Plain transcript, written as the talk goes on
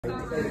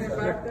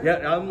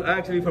Yeah, I'm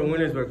actually from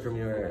Williamsburg, from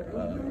your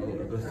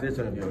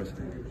constitution of yours.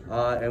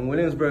 And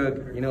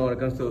Williamsburg, you know, when it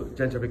comes to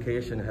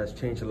gentrification, has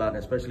changed a lot,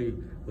 especially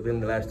within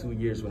the last 2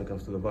 years when it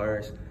comes to the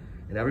virus.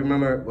 And I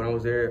remember when I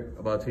was there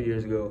about 2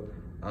 years ago,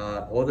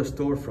 all the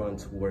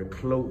storefronts were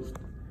closed,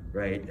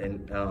 right?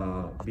 And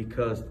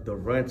because the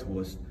rent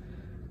was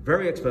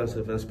very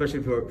expensive, and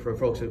especially for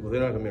folks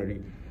within our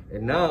community.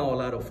 And now a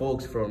lot of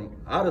folks from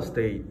out of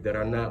state that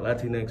are not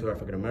Latinx or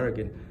African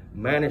American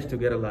managed to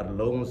get a lot of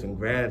loans and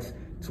grants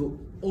to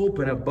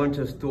open a bunch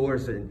of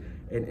stores and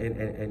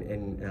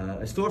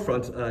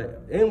storefronts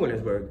in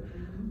Williamsburg.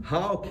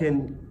 How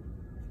can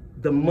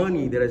the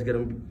money that is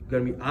going to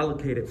be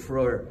allocated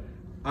for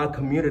our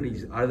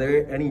communities, are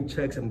there any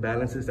checks and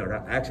balances that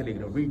are actually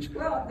going to reach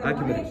our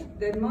communities?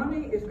 The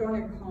money is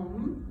going to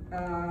come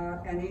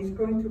and it's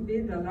going to be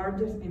the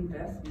largest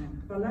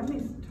investment. But let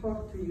me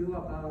talk to you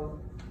about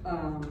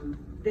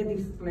the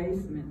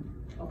displacement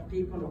of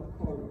people of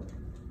color.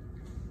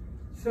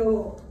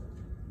 So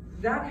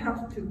that has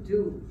to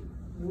do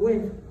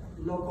with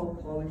local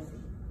policy.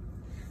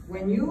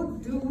 When you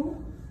do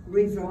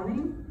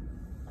rezoning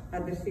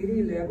at the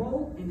city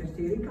level, in the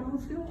city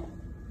council,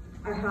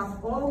 I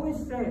have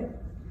always said,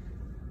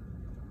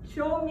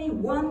 show me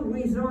one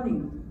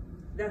rezoning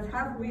that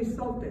has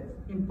resulted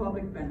in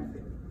public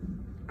benefit.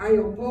 I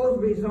oppose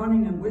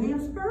rezoning in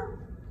Williamsburg,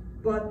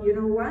 but you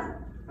know what?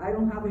 I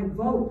don't have a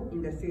vote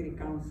in the city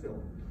council.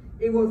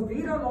 It was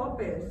Vito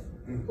Lopez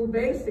who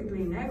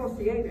basically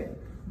negotiated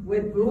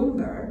with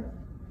Bloomberg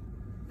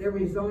the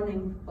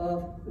rezoning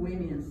of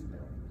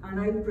Williamsburg. And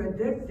I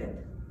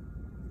predicted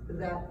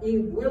that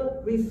it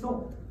will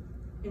result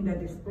in the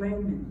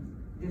displacement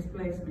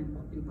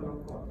of people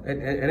of color.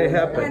 And it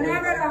happened.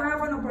 Whenever I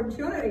have an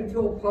opportunity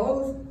to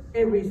oppose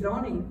a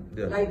rezoning,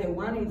 like the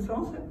one in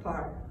Sunset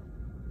Park,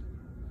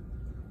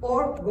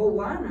 or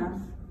Gowanus,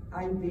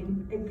 I've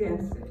been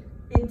against it.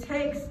 It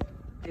takes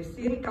the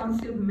city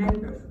council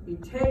members,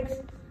 it takes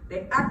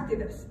the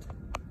activists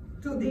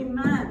to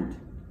demand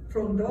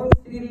from those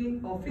city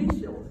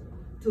officials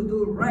to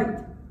do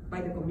right by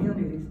the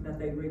communities that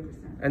they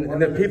represent. And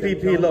the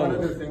PPP loans.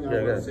 One other thing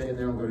I want to say, and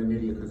then I'll go to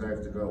Nydia because I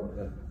have to go.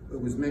 It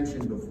was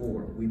mentioned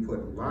before, we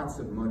put lots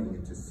of money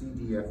into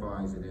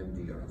CDFIs and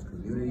MDIs,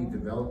 community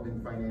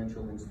development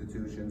financial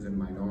institutions and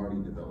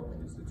minority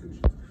development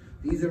institutions.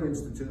 These are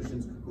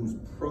institutions whose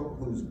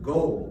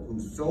goal,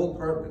 whose sole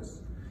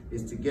purpose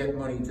is to get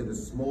money to the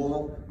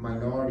small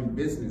minority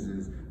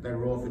businesses that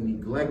are often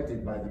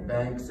neglected by the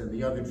banks and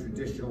the other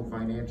traditional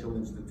financial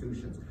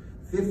institutions.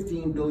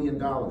 $15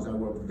 billion, I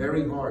worked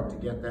very hard to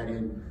get that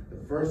in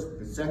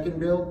the second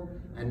bill,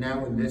 and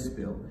now in this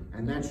bill.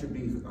 And that should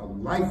be a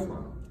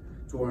lifeline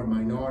to our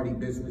minority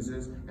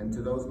businesses and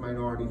to those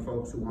minority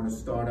folks who want to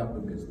start up a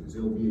business.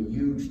 It'll be a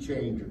huge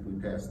change if we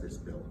pass this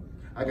bill.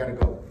 I gotta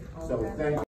go. So thank you.